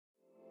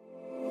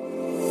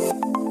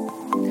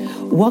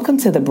Welcome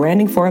to the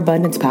Branding for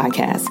Abundance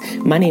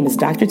podcast. My name is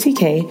Dr.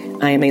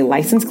 TK. I am a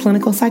licensed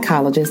clinical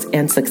psychologist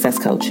and success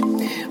coach.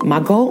 My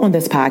goal on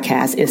this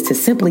podcast is to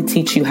simply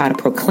teach you how to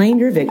proclaim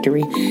your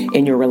victory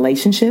in your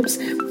relationships,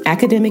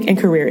 academic and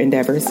career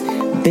endeavors,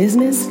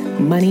 business,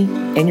 money,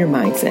 and your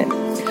mindset.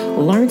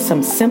 Learn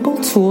some simple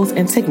tools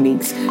and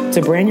techniques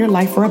to brand your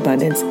life for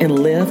abundance and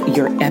live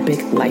your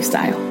epic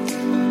lifestyle.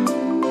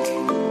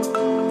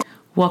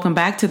 Welcome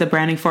back to the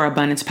Branding for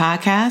Abundance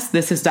podcast.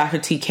 This is Dr.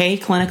 TK,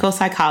 clinical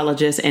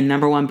psychologist and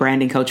 #1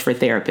 branding coach for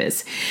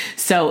therapists.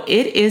 So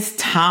it is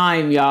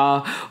time,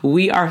 y'all.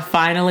 We are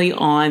finally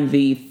on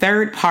the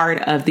third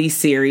part of the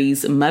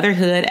series,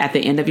 Motherhood at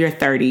the End of Your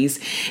 30s.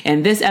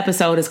 And this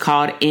episode is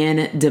called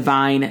In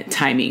Divine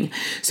Timing.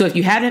 So if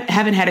you haven't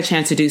had a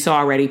chance to do so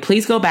already,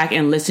 please go back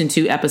and listen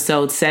to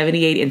episodes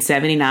 78 and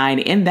 79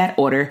 in that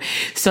order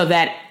so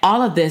that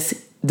all of this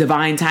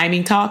divine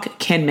timing talk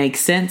can make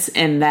sense,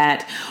 and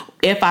that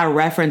if I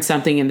reference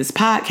something in this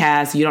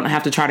podcast, you don't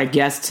have to try to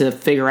guess to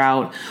figure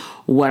out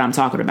what I'm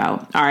talking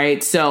about. All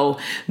right. So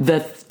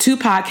the two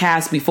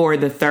podcasts before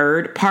the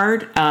third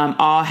part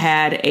all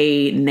had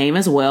a name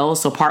as well.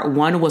 So part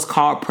 1 was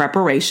called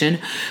Preparation.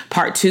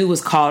 Part 2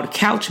 was called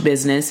Couch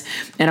Business.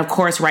 And of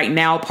course, right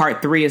now,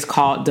 part 3 is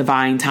called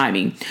Divine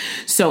Timing.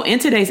 So in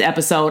today's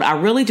episode, I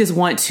really just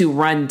want to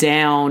run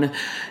down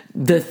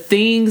the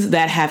things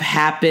that have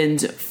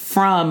happened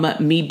from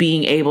me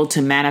being able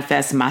to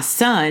manifest my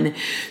son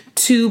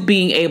to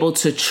being able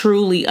to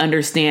truly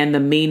understand the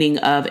meaning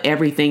of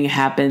everything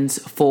happens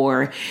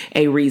for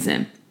a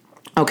reason.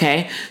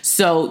 Okay.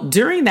 So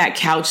during that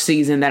couch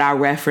season that I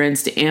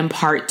referenced in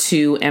part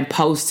 2 and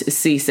post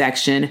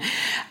C-section,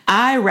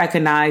 I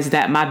recognized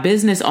that my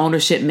business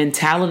ownership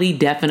mentality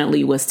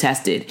definitely was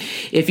tested.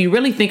 If you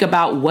really think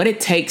about what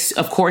it takes,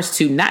 of course,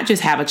 to not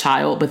just have a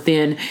child, but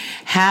then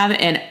have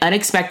an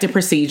unexpected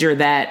procedure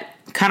that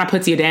kind of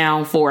puts you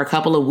down for a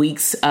couple of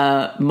weeks,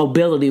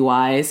 mobility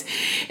wise.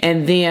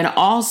 And then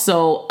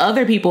also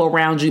other people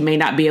around you may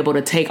not be able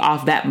to take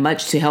off that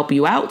much to help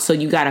you out. So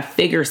you got to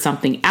figure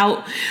something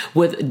out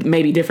with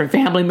maybe different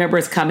family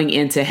members coming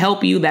in to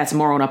help you. That's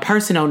more on a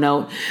personal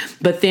note.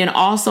 But then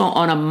also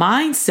on a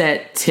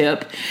mindset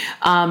tip,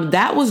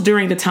 that was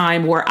during the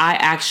time where I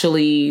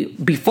actually,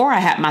 before I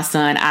had my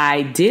son,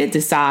 I did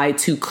decide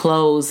to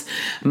close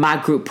my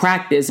group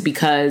practice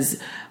because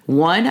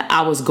one,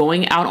 I was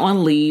going out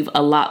on leave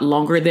a lot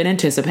longer than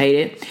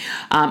anticipated.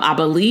 I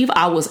believe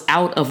I was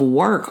out of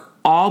work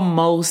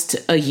almost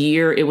a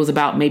year. It was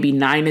about maybe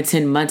 9 to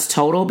 10 months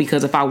total,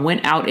 because if I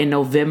went out in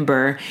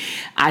November,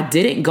 I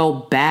didn't go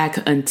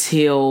back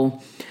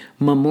until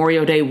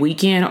Memorial Day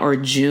weekend or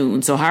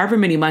June. So however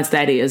many months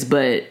that is,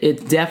 but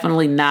it's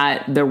definitely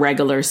not the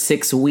regular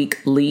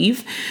 6-week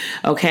leave.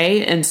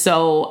 Okay. And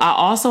so I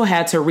also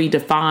had to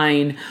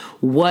redefine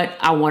what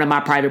I wanted my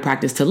private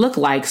practice to look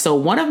like. So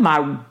one of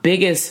my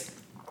biggest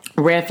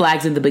red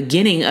flags in the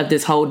beginning of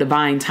this whole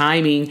divine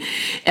timing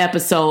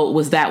episode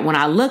was that when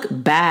I look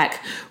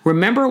back,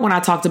 remember when I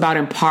talked about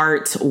in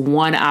part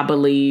 1, I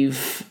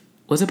believe,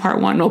 was it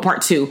part 1? No,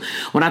 part 2.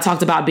 When I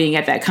talked about being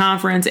at that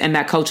conference and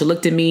that coach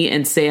looked at me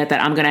and said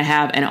that I'm going to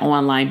have an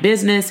online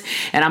business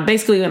and I'm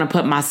basically going to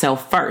put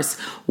myself first.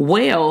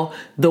 Well,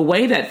 the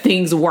way that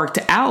things worked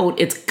out,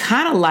 it's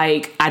kind of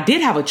like I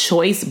did have a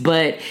choice,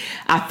 but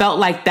I felt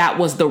like that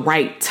was the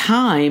right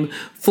time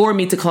for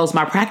me to close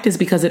my practice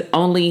because it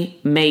only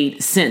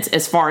made sense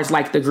as far as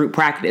like the group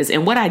practice.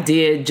 And what I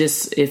did,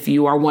 just if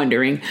you are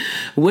wondering,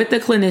 with the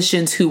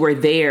clinicians who were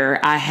there,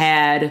 I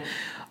had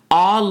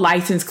all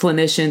licensed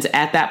clinicians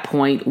at that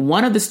point.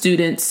 One of the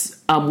students,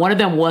 one of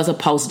them was a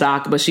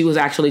postdoc, but she was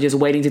actually just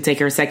waiting to take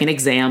her second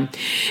exam.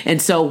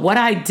 And so what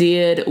I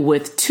did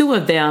with 2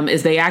 of them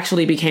is they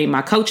actually became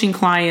my coaching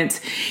clients,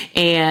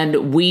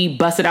 and we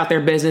busted out their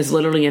business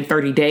literally in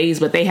 30 days.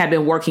 But they had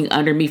been working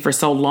under me for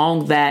so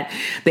long that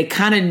they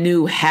kind of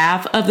knew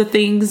half of the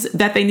things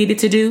that they needed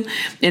to do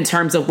in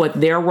terms of what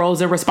their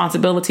roles and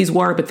responsibilities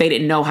were, but they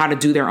didn't know how to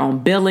do their own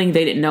billing.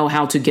 They didn't know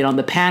how to get on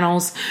the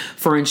panels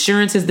for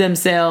insurances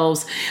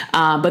themselves.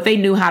 But they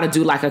knew how to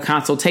do like a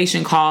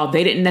consultation call.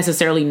 They didn't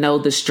necessarily know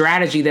the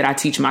strategy that I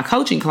teach my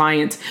coaching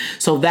clients.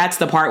 So that's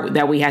the part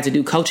that we had to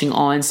do coaching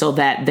on so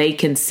that they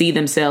can see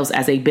themselves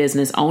as a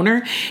business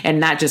owner and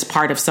not just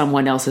part of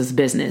someone else's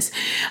business.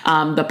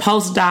 The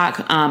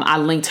postdoc, I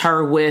linked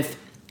her with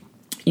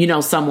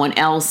someone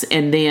else.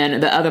 And then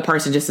the other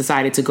person just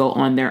decided to go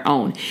on their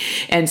own.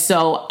 And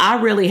so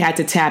I really had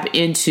to tap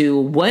into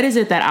what is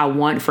it that I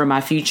want for my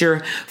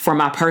future, for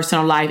my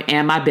personal life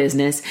and my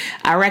business.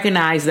 I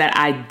recognized that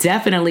I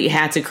definitely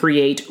had to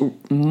create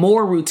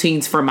more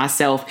routines for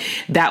myself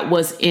that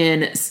was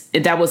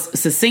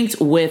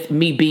succinct with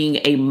me being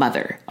a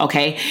mother.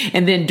 Okay.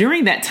 And then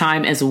during that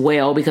time as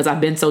well, because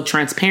I've been so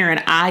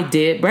transparent, I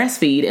did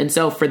breastfeed. And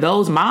so for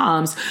those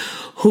moms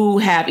who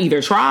have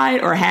either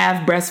tried or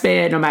have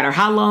breastfed, no matter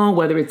how long,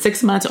 whether it's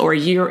 6 months or a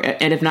year,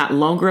 and if not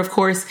longer, of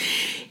course,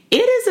 it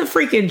is a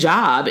freaking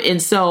job.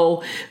 And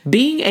so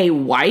being a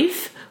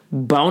wife,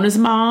 bonus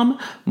mom,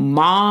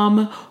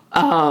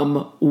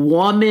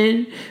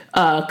 woman,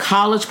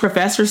 college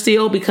professor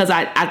still, because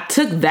I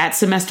took that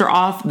semester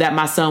off that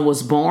my son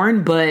was born,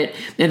 and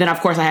then of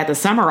course I had the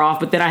summer off,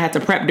 but then I had to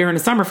prep during the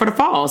summer for the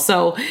fall.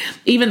 So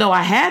even though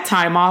I had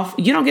time off,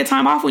 you don't get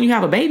time off when you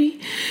have a baby,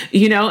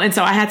 and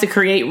so I had to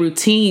create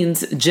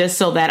routines just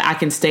so that I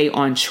can stay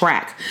on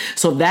track.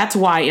 So that's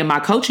why in my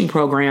coaching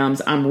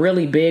programs, I'm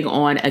really big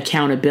on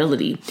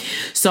accountability.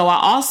 So I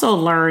also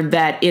learned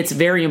that it's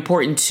very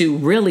important to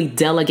really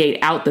delegate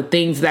out the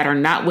things that are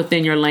not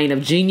within your lane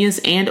of genius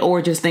and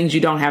or just things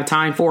you don't have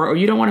time for or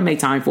you don't want to make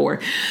time for.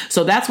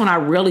 So that's when I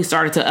really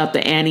started to up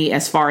the ante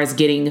as far as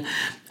getting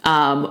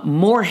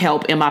more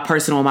help in my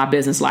personal and my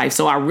business life.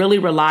 So I really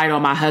relied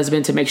on my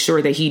husband to make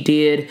sure that he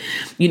did,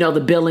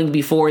 the billing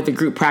before the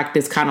group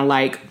practice kind of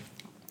like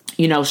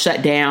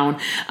shut down.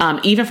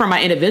 Even for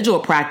my individual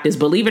practice,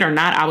 believe it or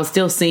not, I was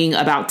still seeing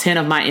about 10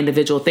 of my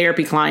individual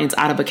therapy clients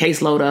out of a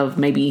caseload of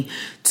maybe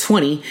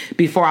 20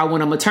 before I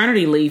went on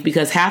maternity leave,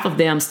 because half of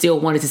them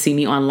still wanted to see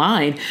me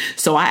online.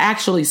 So I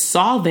actually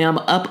saw them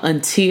up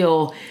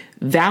until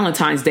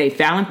Valentine's Day.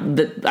 I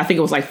think it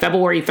was like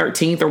February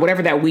 13th or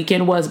whatever that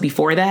weekend was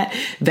before that.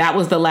 That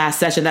was the last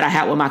session that I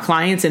had with my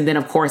clients. And then,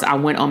 of course, I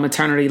went on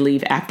maternity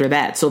leave after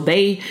that. So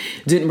they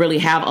didn't really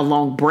have a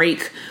long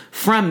break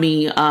from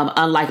me,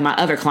 unlike my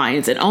other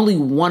clients. And only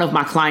one of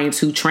my clients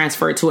who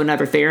transferred to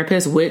another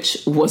therapist,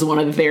 which was one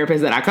of the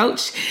therapists that I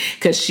coached,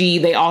 because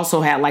they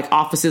also had like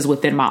offices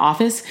within my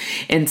office.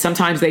 And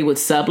sometimes they would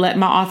sublet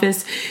my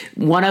office.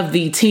 One of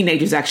the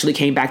teenagers actually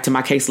came back to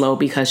my caseload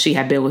because she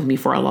had been with me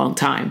for a long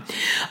time.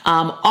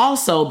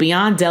 Also,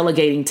 beyond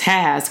delegating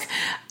tasks,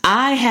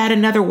 I had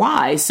another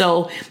why.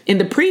 So in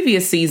the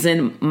previous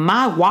season,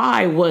 my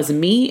why was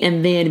me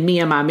and then me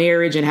and my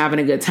marriage and having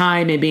a good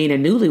time and being a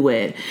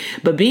newlywed.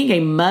 But being a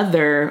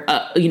mother,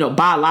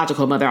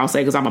 biological mother, I'll say,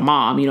 because I'm a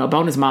mom, a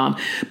bonus mom,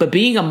 but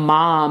being a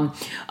mom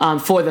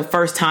for the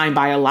first time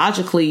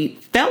biologically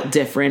felt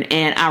different.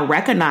 And I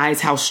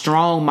recognized how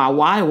strong my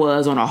why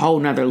was on a whole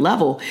nother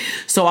level.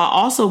 So I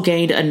also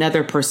gained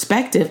another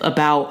perspective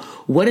about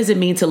what does it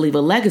mean to leave a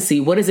legacy?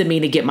 What does it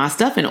mean to get my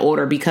stuff in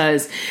order?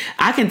 Because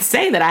I can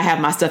say that I have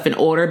my stuff in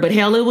order, but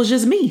hell, it was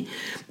just me.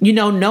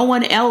 No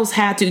one else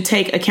had to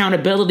take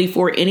accountability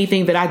for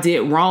anything that I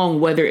did wrong,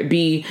 whether it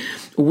be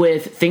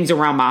with things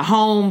around my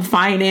home,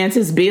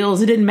 finances,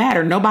 bills. It didn't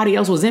matter. Nobody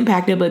else was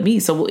impacted but me.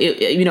 So,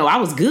 I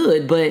was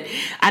good, but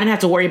I didn't have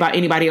to worry about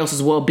anybody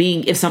else's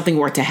well-being if something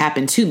were to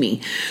happen to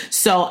me.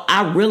 So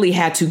I really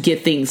had to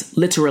get things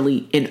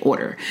literally in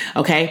order.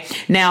 Okay.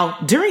 Now,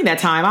 during that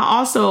time, I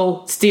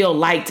also still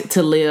liked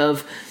to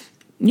live,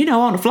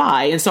 on the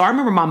fly. And so I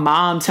remember my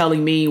mom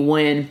telling me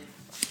when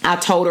I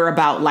told her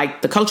about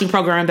like the coaching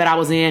program that I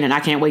was in, and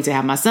I can't wait to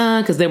have my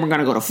son because then we're going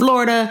to go to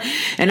Florida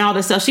and all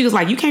this stuff. She was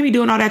like, you can't be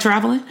doing all that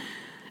traveling.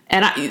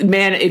 And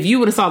man, if you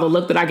would have saw the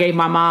look that I gave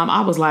my mom,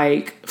 I was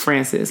like,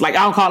 Francis, like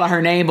I don't call her her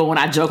name, but when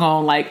I joke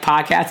on like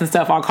podcasts and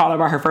stuff, I'll call her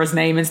by her first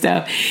name and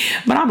stuff.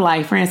 But I'm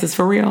like, Francis,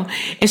 for real?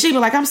 And she'd be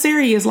like, I'm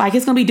serious. Like,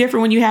 it's going to be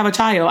different when you have a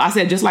child. I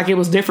said, just like it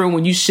was different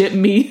when you shipped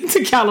me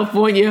to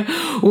California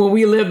when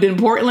we lived in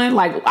Portland.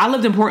 Like I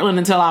lived in Portland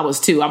until I was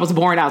 2. I was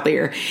born out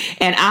there.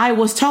 And I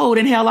was told,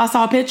 and hell, I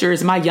saw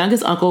pictures. My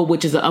youngest uncle,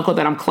 which is the uncle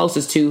that I'm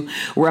closest to,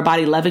 we're about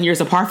 11 years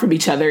apart from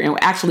each other. And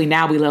actually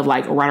now we live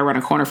like right around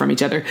the corner from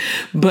each other.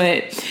 But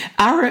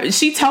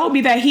she told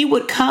me that he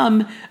would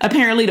come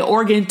apparently to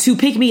Oregon to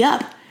pick me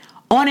up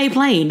on a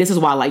plane. This is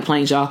why I like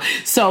planes, y'all.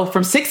 So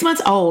from 6 months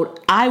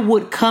old, I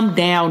would come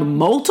down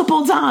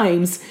multiple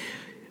times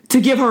to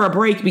give her a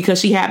break because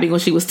she had me when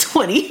she was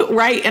 20,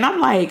 right? And I'm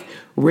like,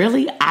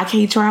 really? I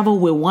can't travel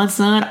with one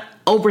son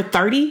over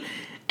 30?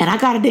 And I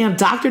got a damn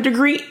doctorate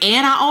degree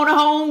and I own a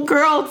home?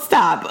 Girl,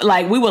 stop.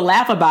 Like, we would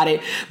laugh about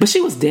it, but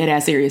she was dead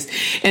ass serious.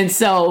 And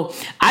so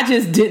I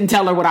just didn't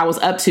tell her what I was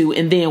up to.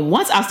 And then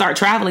once I started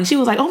traveling, she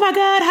was like, oh my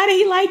God, how did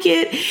he like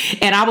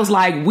it? And I was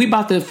like, we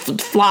about to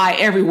fly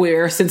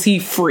everywhere since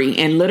he's free.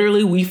 And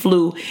literally we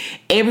flew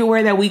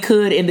everywhere that we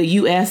could in the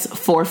US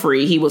for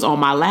free. He was on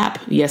my lap.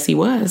 Yes, he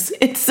was.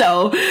 And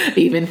so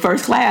even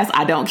first class,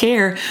 I don't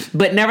care.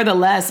 But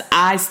nevertheless,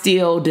 I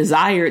still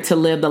desired to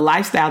live the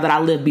lifestyle that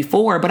I lived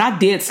before. But I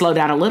did slow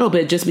down a little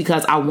bit just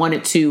because I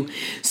wanted to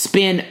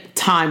spend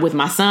time with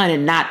my son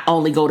and not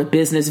only go to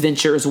business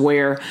ventures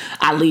where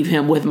I leave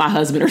him with my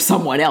husband or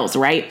someone else,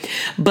 right?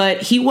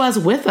 But he was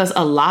with us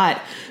a lot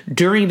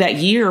during that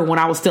year when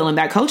I was still in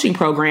that coaching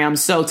program.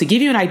 So to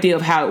give you an idea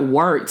of how it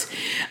worked,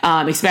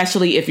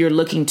 especially if you're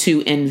looking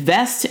to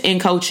invest in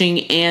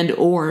coaching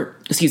add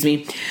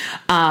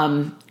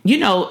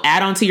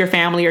on to your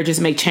family or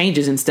just make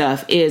changes and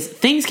stuff, is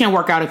things can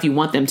work out if you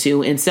want them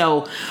to. And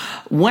so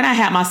when I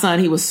had my son,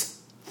 he was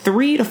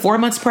 3 to 4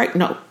 months pregnant.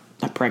 No,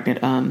 not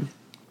pregnant.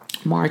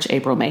 March,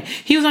 April, May.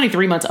 He was only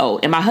 3 months old.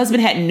 And my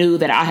husband knew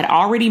that I had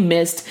already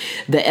missed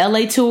the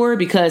LA tour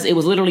because it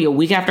was literally a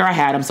week after I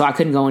had him, so I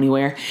couldn't go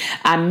anywhere.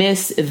 I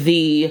missed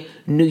the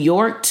New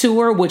York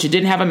tour, which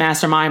didn't have a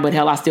mastermind, but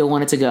hell, I still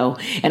wanted to go.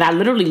 And I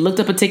literally looked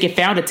up a ticket,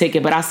 found a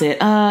ticket, but I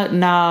said,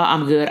 nah,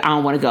 I'm good. I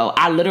don't want to go.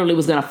 I literally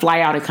was going to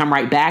fly out and come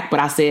right back. But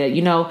I said,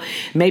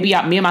 maybe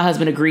me and my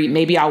husband agreed,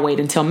 maybe I'll wait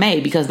until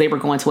May because they were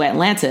going to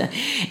Atlanta.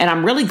 And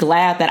I'm really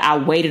glad that I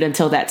waited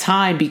until that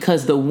time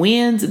because the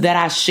wins that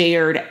I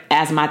shared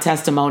as my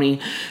testimony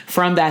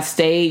from that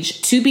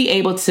stage, to be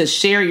able to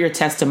share your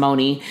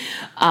testimony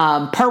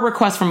per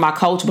request from my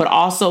coach, but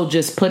also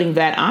just putting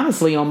that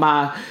honestly on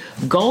my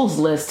goals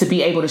list to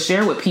be able to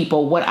share with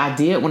people what I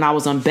did when I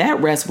was on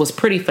bed rest was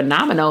pretty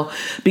phenomenal,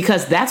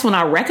 because that's when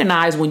I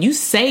recognized when you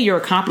say your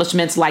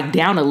accomplishments like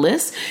down a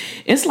list,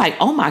 it's like,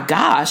 oh my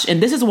gosh.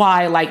 And this is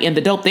why, like in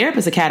the Dope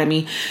Therapist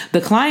Academy,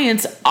 the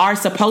clients are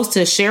supposed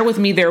to share with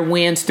me their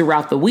wins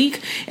throughout the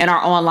week in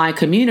our online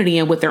community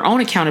and with their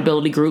own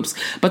accountability groups.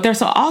 But they're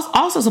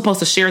also supposed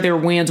to share their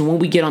wins when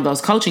we get on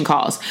those coaching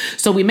calls.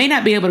 So we may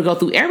not be able to go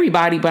through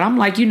everybody, but I'm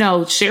like,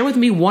 share with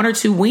me 1 or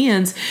 2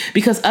 wins,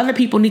 because other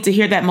people need to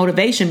hear that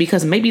motivation,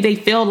 because maybe they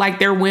feel like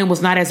their win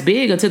was not as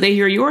big until they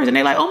hear yours and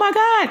they're like, oh my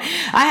God,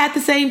 I had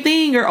the same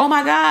thing. Or, oh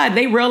my God,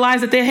 they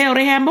realized that they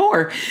had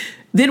more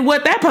than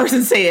what that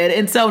person said.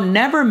 And so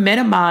never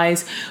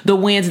minimize the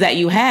wins that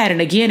you had.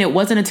 And again, it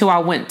wasn't until I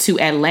went to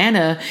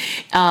Atlanta,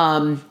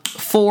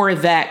 for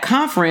that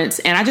conference,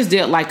 and I just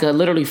did like a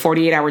literally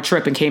 48-hour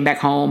trip and came back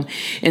home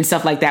and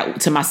stuff like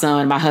that to my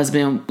son. My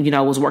husband,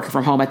 was working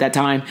from home at that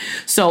time.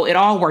 So it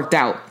all worked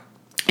out.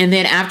 And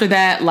then after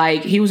that,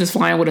 like, he was just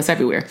flying with us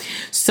everywhere.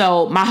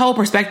 So my whole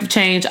perspective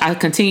changed. I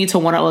continued to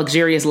want a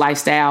luxurious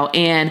lifestyle.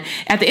 And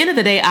at the end of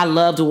the day, I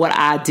loved what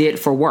I did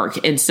for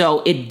work. And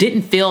so it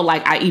didn't feel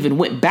like I even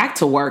went back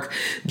to work,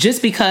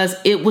 just because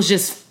it was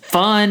just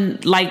fun,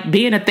 like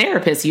being a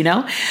therapist,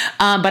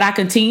 but I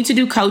continued to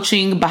do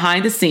coaching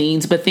behind the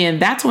scenes. But then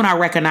that's when I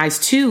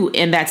recognized too,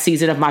 in that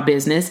season of my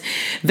business,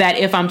 that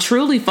if I'm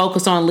truly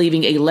focused on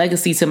leaving a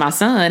legacy to my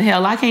son,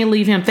 hell, I can't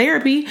leave him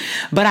therapy,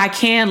 but I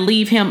can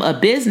leave him a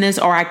business,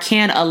 or I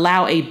can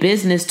allow a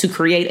business to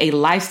create a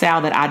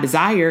lifestyle that I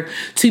desire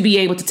to be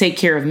able to take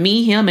care of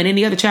me, him, and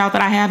any other child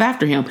that I have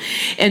after him.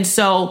 And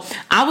so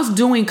I was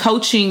doing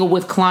coaching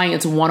with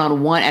clients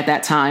one-on-one at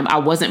that time. I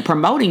wasn't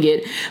promoting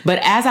it, but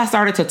as I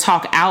started to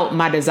talk out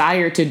my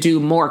desire to do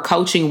more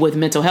coaching with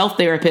mental health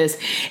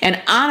therapists. And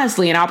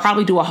honestly, and I'll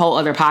probably do a whole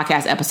other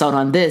podcast episode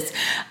on this,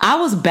 I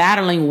was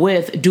battling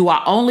with, do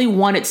I only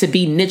want it to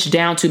be niched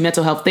down to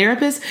mental health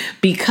therapists?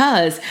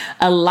 Because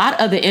a lot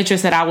of the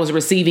interest that I was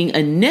receiving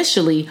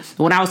initially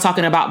when I was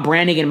talking about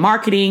branding and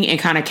marketing and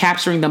kind of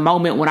capturing the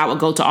moment when I would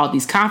go to all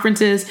these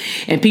conferences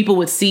and people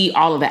would see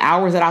all of the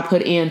hours that I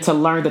put in to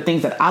learn the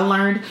things that I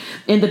learned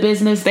in the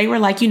business, they were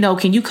like,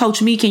 can you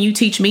coach me? Can you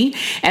teach me?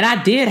 And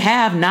I did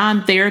have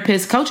non-therapist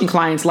coaching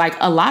clients, like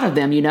a lot of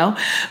them,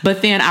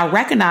 but then I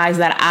recognized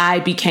that I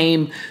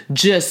became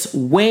just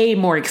way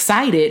more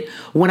excited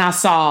when I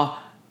saw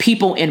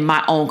people in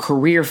my own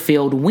career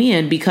field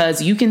win,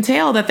 because you can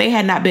tell that they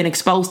had not been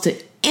exposed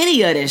to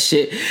any of this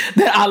shit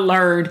that I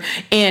learned.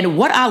 And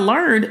what I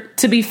learned,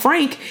 to be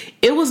frank,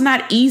 it was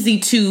not easy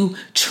to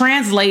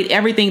translate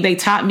everything they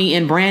taught me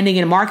in branding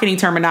and marketing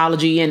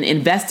terminology and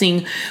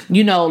investing,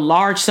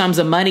 large sums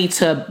of money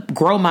to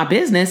grow my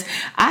business.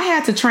 I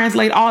had to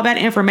translate all that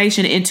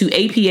information into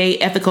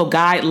APA ethical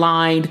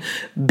guideline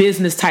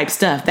business type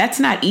stuff.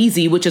 That's not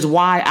easy, which is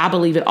why I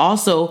believe it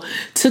also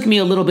took me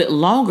a little bit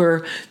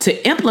longer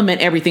to implement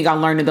everything I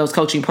learned in those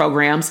coaching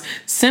programs,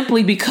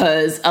 simply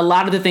because a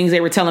lot of the things they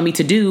were telling me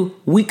to do,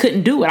 we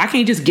couldn't do it. I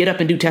can't just get up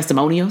and do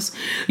testimonials,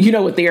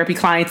 with therapy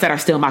clients that are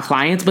still my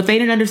clients, but they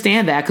didn't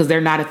understand that because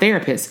they're not a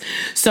therapist.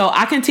 So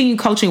I continued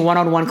coaching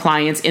one-on-one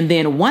clients. And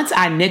then once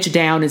I niched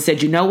down and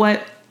said, you know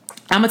what?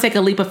 I'm going to take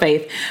a leap of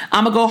faith.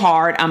 I'm going to go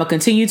hard. I'm going to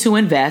continue to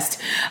invest.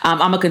 I'm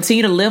going to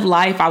continue to live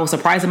life. I was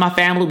surprising my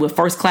family with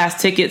first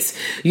class tickets,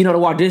 to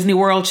Walt Disney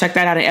World. Check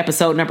that out in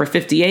episode number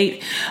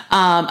 58.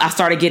 I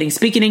started getting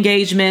speaking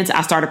engagements.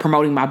 I started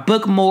promoting my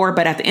book more.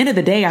 But at the end of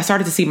the day, I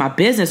started to see my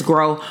business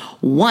grow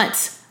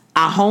once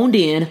I honed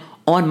in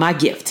on my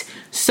gift.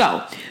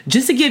 So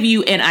just to give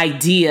you an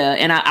idea,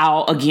 and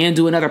I'll again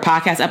do another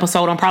podcast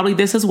episode on probably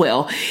this as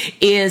well,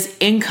 is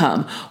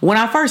income. When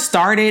I first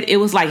started, it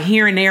was like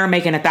here and there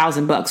making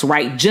 $1,000,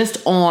 right? Just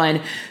on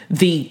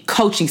the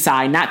coaching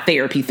side, not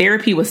therapy.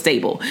 Therapy was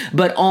stable,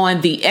 but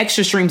on the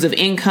extra streams of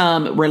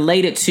income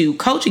related to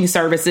coaching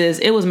services,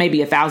 it was maybe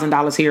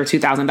 $1,000 here,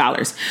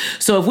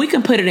 $2,000. So if we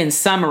can put it in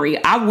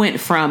summary, I went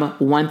from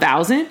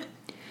 $1,000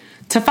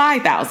 to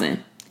 $5,000.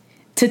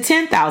 to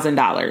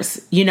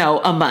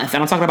 $10,000, a month.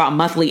 And I'm talking about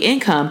monthly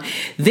income.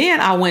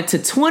 Then I went to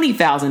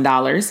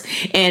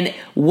 $20,000. And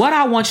what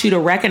I want you to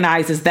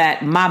recognize is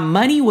that my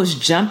money was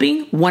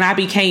jumping when I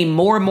became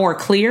more and more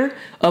clear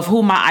of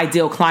who my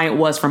ideal client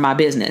was for my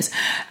business.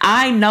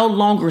 I no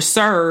longer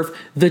serve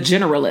the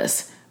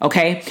generalist.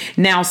 Okay.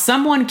 Now,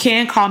 someone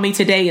can call me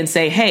today and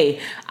say, hey,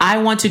 I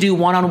want to do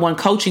one-on-one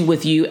coaching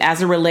with you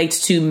as it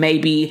relates to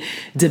maybe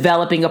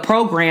developing a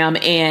program,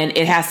 and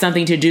it has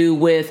something to do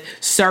with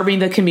serving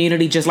the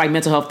community, just like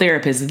mental health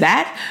therapists.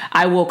 That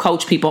I will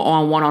coach people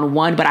on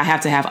one-on-one, but I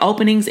have to have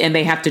openings and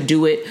they have to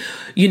do it,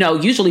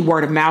 usually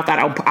word of mouth.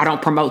 I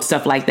don't promote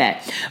stuff like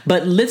that.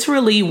 But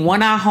literally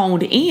when I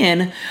honed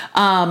in,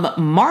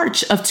 July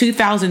of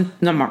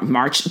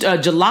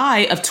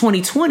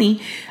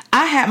 2020,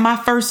 I had my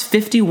first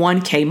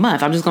 51K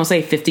month. I'm just going to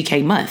say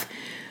 50K month.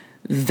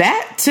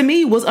 That to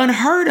me was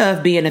unheard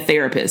of being a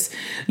therapist.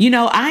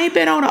 I ain't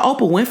been on an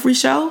Oprah Winfrey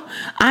show.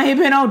 I ain't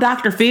been on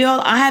Dr.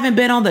 Phil. I haven't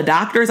been on the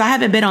doctors. I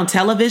haven't been on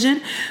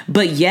television,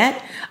 but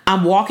yet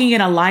I'm walking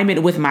in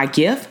alignment with my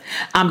gift.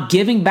 I'm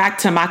giving back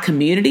to my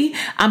community.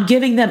 I'm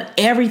giving them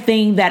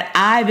everything that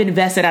I've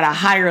invested at a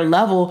higher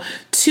level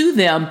to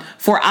them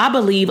for, I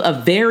believe, a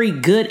very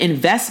good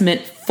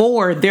investment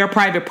for their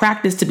private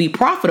practice to be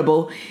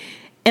profitable.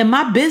 And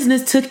my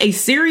business took a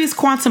serious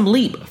quantum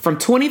leap from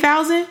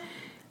 20,000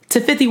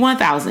 to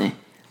 51,000.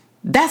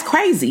 That's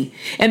crazy.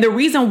 And the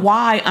reason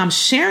why I'm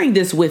sharing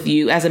this with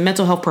you as a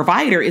mental health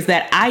provider is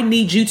that I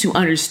need you to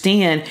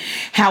understand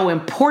how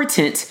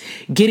important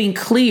getting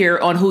clear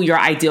on who your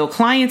ideal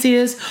client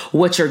is,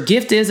 what your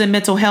gift is in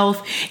mental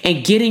health,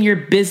 and getting your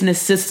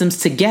business systems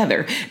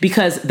together.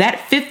 Because that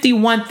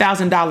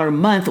 $51,000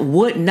 month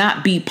would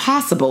not be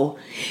possible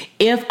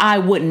if I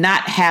would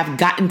not have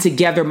gotten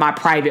together my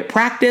private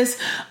practice,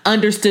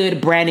 understood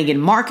branding and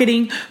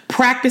marketing,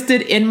 practiced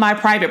it in my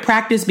private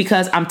practice,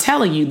 because I'm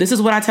telling you, this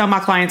is what I tell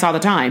my clients all the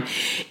time.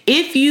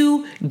 If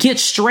you get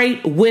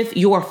straight with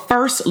your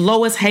first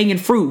lowest hanging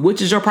fruit,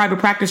 which is your private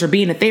practice or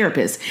being a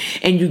therapist,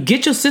 and you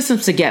get your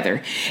systems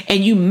together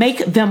and you make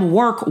them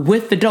work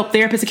with the Dope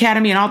Therapist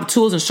Academy and all the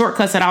tools and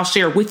shortcuts that I'll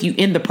share with you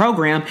in the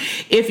program,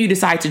 if you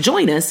decide to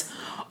join us,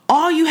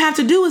 all you have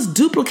to do is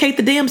duplicate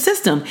the damn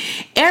system.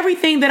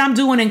 Everything that I'm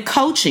doing in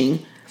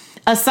coaching,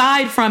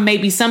 aside from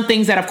maybe some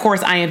things that, of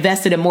course, I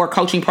invested in more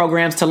coaching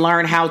programs to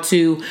learn how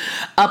to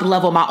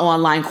up-level my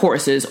online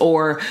courses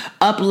or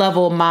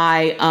up-level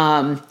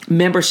my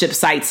membership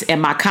sites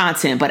and my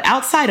content. But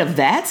outside of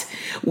that,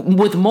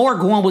 with more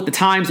going with the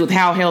times with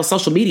how hell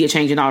social media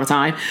changing all the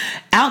time,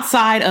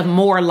 outside of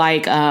more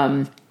like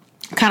kind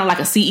of like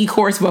a CE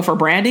course, but for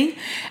branding,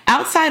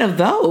 outside of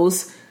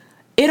those,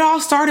 it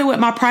all started with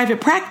my private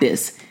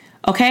practice.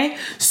 Okay.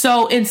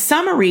 So in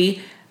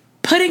summary,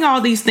 putting all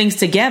these things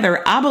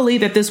together, I believe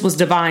that this was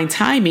divine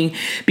timing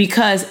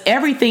because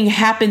everything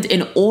happened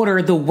in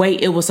order the way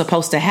it was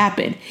supposed to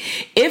happen.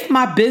 If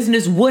my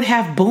business would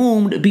have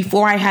boomed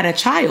before I had a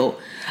child,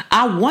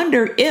 I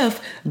wonder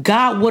if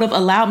God would have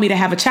allowed me to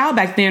have a child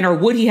back then, or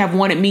would he have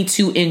wanted me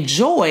to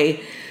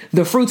enjoy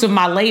the fruits of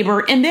my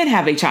labor and then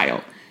have a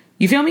child?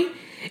 You feel me?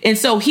 And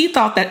so he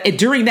thought that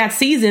during that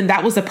season,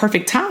 that was the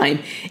perfect time,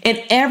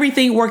 and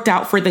everything worked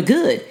out for the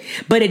good.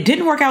 But it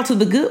didn't work out for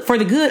the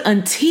good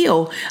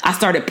until I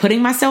started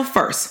putting myself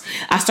first.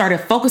 I started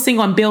focusing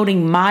on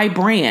building my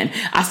brand.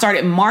 I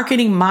started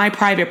marketing my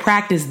private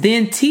practice,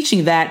 then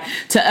teaching that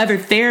to other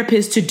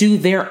therapists to do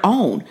their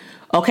own.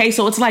 Okay,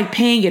 so it's like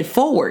paying it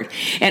forward.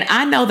 And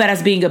I know that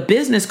as being a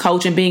business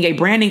coach and being a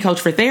branding coach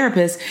for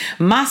therapists,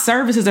 my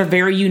services are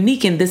very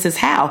unique, and this is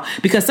how.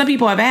 Because some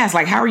people have asked,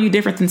 like, how are you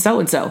different than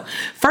so-and-so?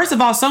 First of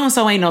all,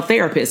 so-and-so ain't no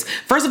therapist.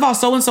 First of all,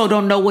 so-and-so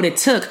don't know what it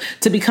took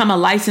to become a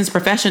licensed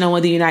professional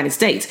in the United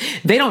States.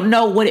 They don't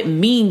know what it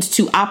means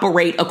to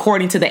operate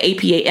according to the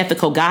APA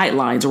ethical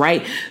guidelines,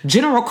 right?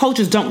 General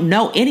coaches don't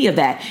know any of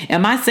that.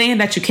 Am I saying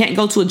that you can't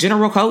go to a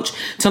general coach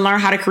to learn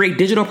how to create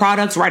digital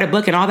products, write a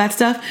book, and all that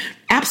stuff?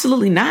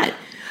 Absolutely not.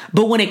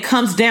 But when it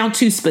comes down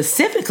to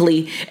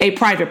specifically a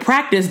private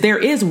practice, there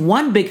is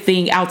one big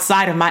thing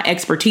outside of my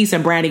expertise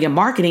in branding and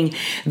marketing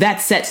that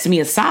sets me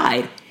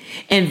aside.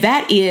 And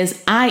that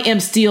is I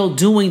am still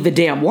doing the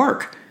damn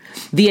work.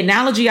 The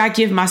analogy I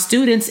give my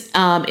students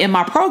in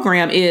my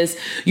program is,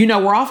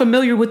 we're all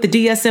familiar with the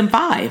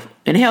DSM-5.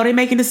 And hell, they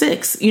making the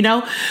 6,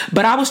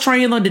 but I was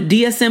trained on the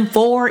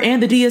DSM-4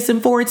 and the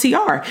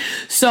DSM-4 TR.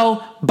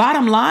 So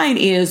bottom line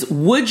is,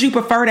 would you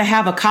prefer to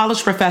have a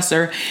college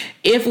professor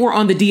if we're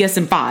on the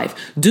DSM-5?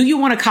 Do you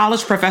want a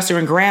college professor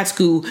in grad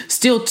school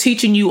still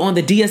teaching you on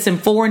the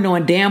DSM-4,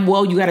 knowing damn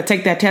well you got to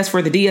take that test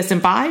for the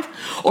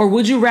DSM-5? Or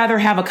would you rather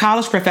have a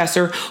college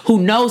professor who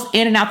knows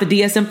in and out the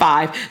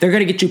DSM-5? They're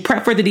going to get you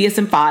prepped for the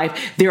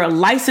DSM-5. They're a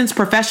licensed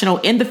professional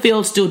in the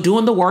field, still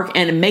doing the work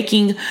and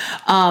making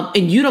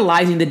and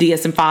utilizing the DSM-5.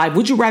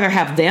 Would you rather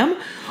have them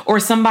or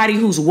somebody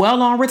who's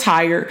well on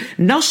retired,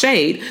 no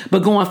shade, but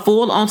going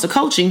full on to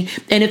coaching?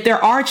 And if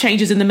there are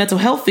changes in the mental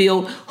health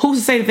field, who's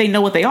to say that they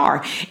know what they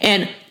are?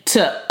 And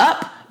to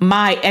up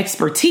my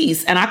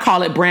expertise, and I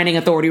call it branding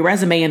authority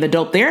resume in the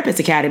Dope Therapist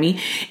Academy,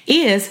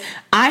 is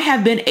I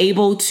have been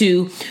able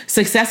to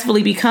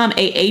successfully become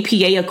a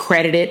APA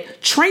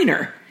accredited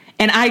trainer.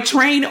 And I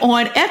train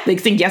on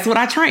ethics. And guess what?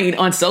 I train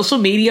on social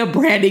media,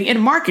 branding, and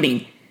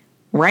marketing,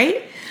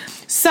 right?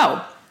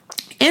 So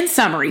in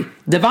summary,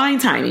 divine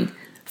timing.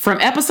 From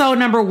episode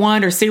number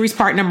 1 or series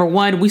part number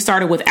 1, we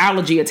started with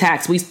allergy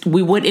attacks.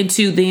 We went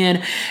into then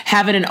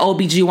having an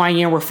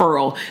OBGYN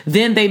referral,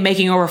 then they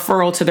making a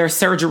referral to their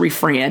surgery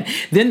friend,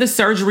 then the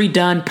surgery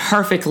done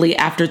perfectly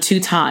after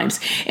 2 times.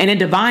 And in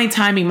divine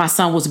timing, my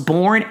son was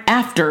born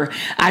after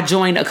I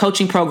joined a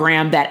coaching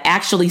program that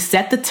actually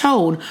set the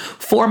tone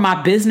for my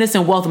business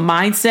and wealth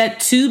mindset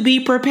to be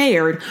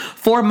prepared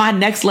for my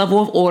next level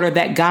of order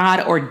that God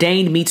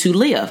ordained me to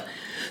live.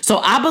 So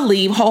I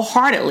believe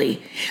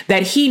wholeheartedly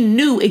that he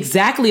knew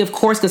exactly, of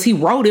course, because he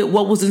wrote it,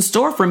 what was in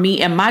store for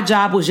me. And my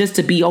job was just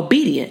to be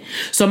obedient.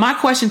 So my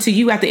question to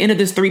you at the end of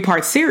this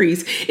 3-part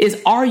series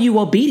is, are you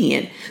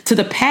obedient to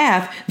the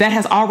path that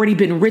has already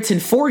been written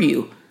for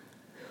you?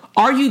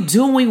 Are you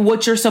doing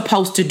what you're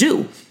supposed to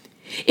do?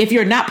 If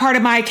you're not part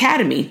of my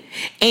academy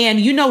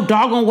and you know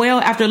doggone well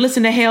after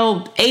listening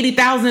to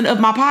 80,000 of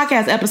my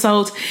podcast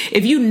episodes,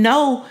 if you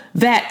know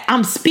that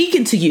I'm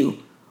speaking to you,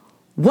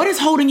 what is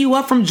holding you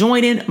up from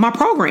joining my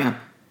program?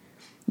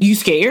 You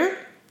scared?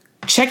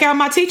 Check out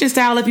my teaching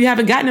style. If you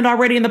haven't gotten it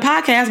already in the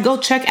podcast, go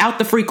check out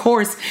the free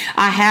course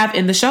I have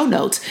in the show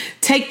notes.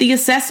 Take the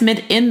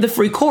assessment in the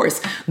free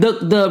course.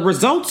 The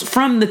results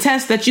from the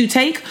test that you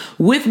take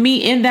with me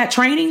in that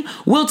training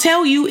will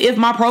tell you if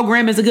my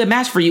program is a good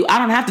match for you. I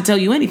don't have to tell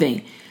you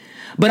anything.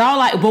 But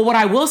what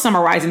I will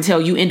summarize and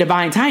tell you in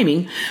divine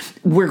timing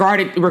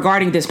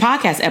regarding this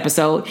podcast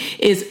episode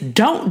is,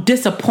 don't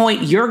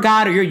disappoint your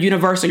God or your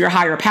universe or your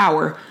higher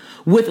power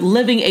with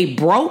living a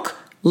broke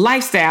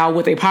lifestyle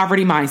with a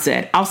poverty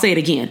mindset. I'll say it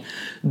again.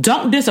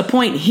 Don't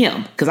disappoint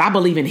him, because I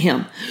believe in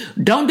him.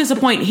 Don't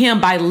disappoint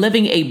him by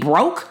living a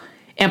broke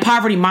and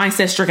poverty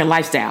mindset stricken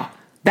lifestyle.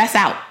 That's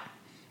out.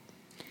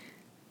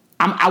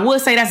 I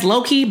would say that's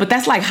low key, but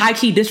that's like high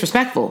key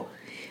disrespectful.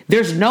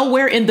 There's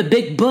nowhere in the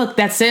big book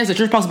that says that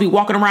you're supposed to be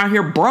walking around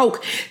here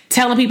broke,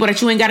 telling people that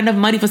you ain't got enough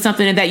money for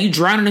something and that you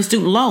drowning in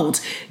student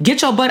loans.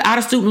 Get your butt out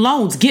of student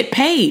loans. Get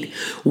paid.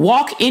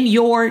 Walk in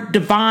your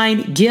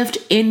divine gift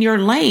in your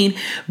lane.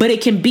 But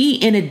it can be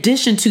in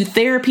addition to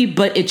therapy,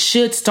 but it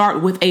should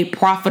start with a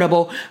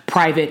profitable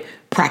private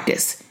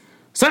practice.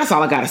 So that's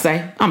all I got to say.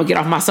 I'm going to get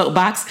off my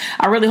soapbox.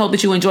 I really hope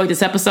that you enjoyed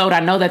this episode.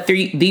 I know that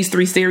these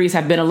 3 series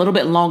have been a little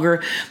bit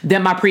longer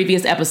than my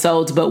previous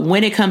episodes, but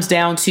when it comes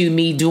down to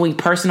me doing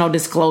personal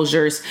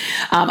disclosures,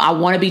 I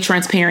want to be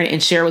transparent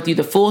and share with you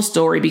the full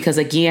story, because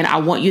again, I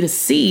want you to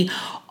see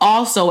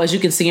also, as you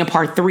can see in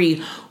part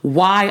 3,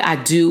 why I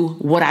do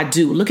what I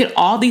do. Look at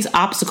all these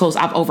obstacles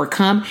I've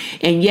overcome,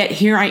 and yet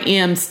here I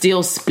am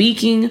still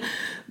speaking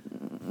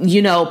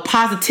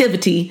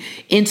positivity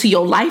into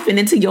your life and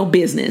into your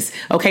business.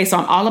 Okay. So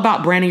I'm all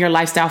about branding your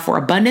lifestyle for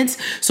abundance.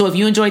 So if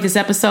you enjoyed this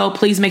episode,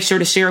 please make sure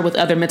to share it with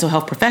other mental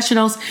health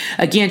professionals.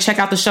 Again, check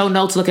out the show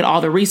notes, look at all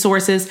the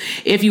resources.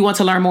 If you want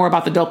to learn more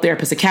about the Dope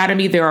Therapist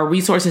Academy, there are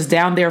resources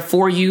down there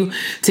for you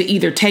to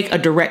either take a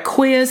direct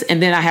quiz,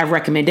 and then I have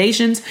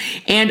recommendations,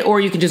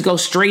 or you can just go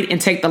straight and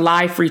take the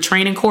live free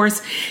training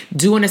course,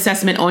 do an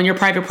assessment on your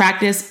private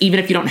practice. Even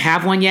if you don't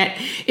have one yet,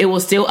 it will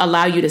still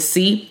allow you to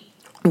see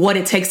what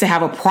it takes to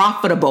have a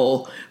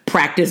profitable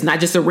practice, not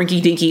just a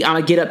rinky dinky, I'm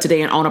gonna get up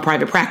today and own a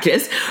private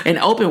practice and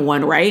open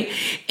one, right?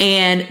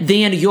 And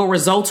then your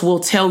results will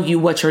tell you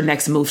what your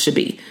next move should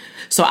be.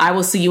 So I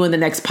will see you in the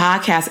next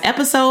podcast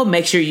episode.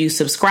 Make sure you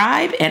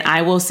subscribe, and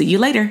I will see you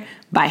later.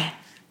 Bye.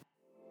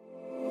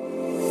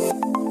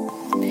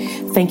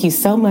 Thank you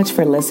so much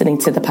for listening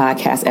to the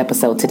podcast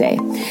episode today.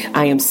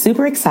 I am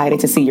super excited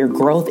to see your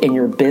growth in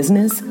your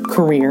business,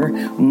 career,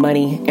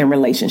 money, and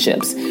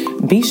relationships.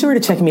 Be sure to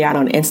check me out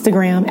on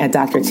Instagram at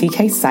Dr.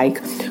 TK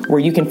Psych, where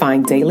you can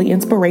find daily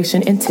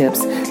inspiration and tips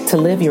to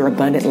live your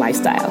abundant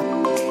lifestyle.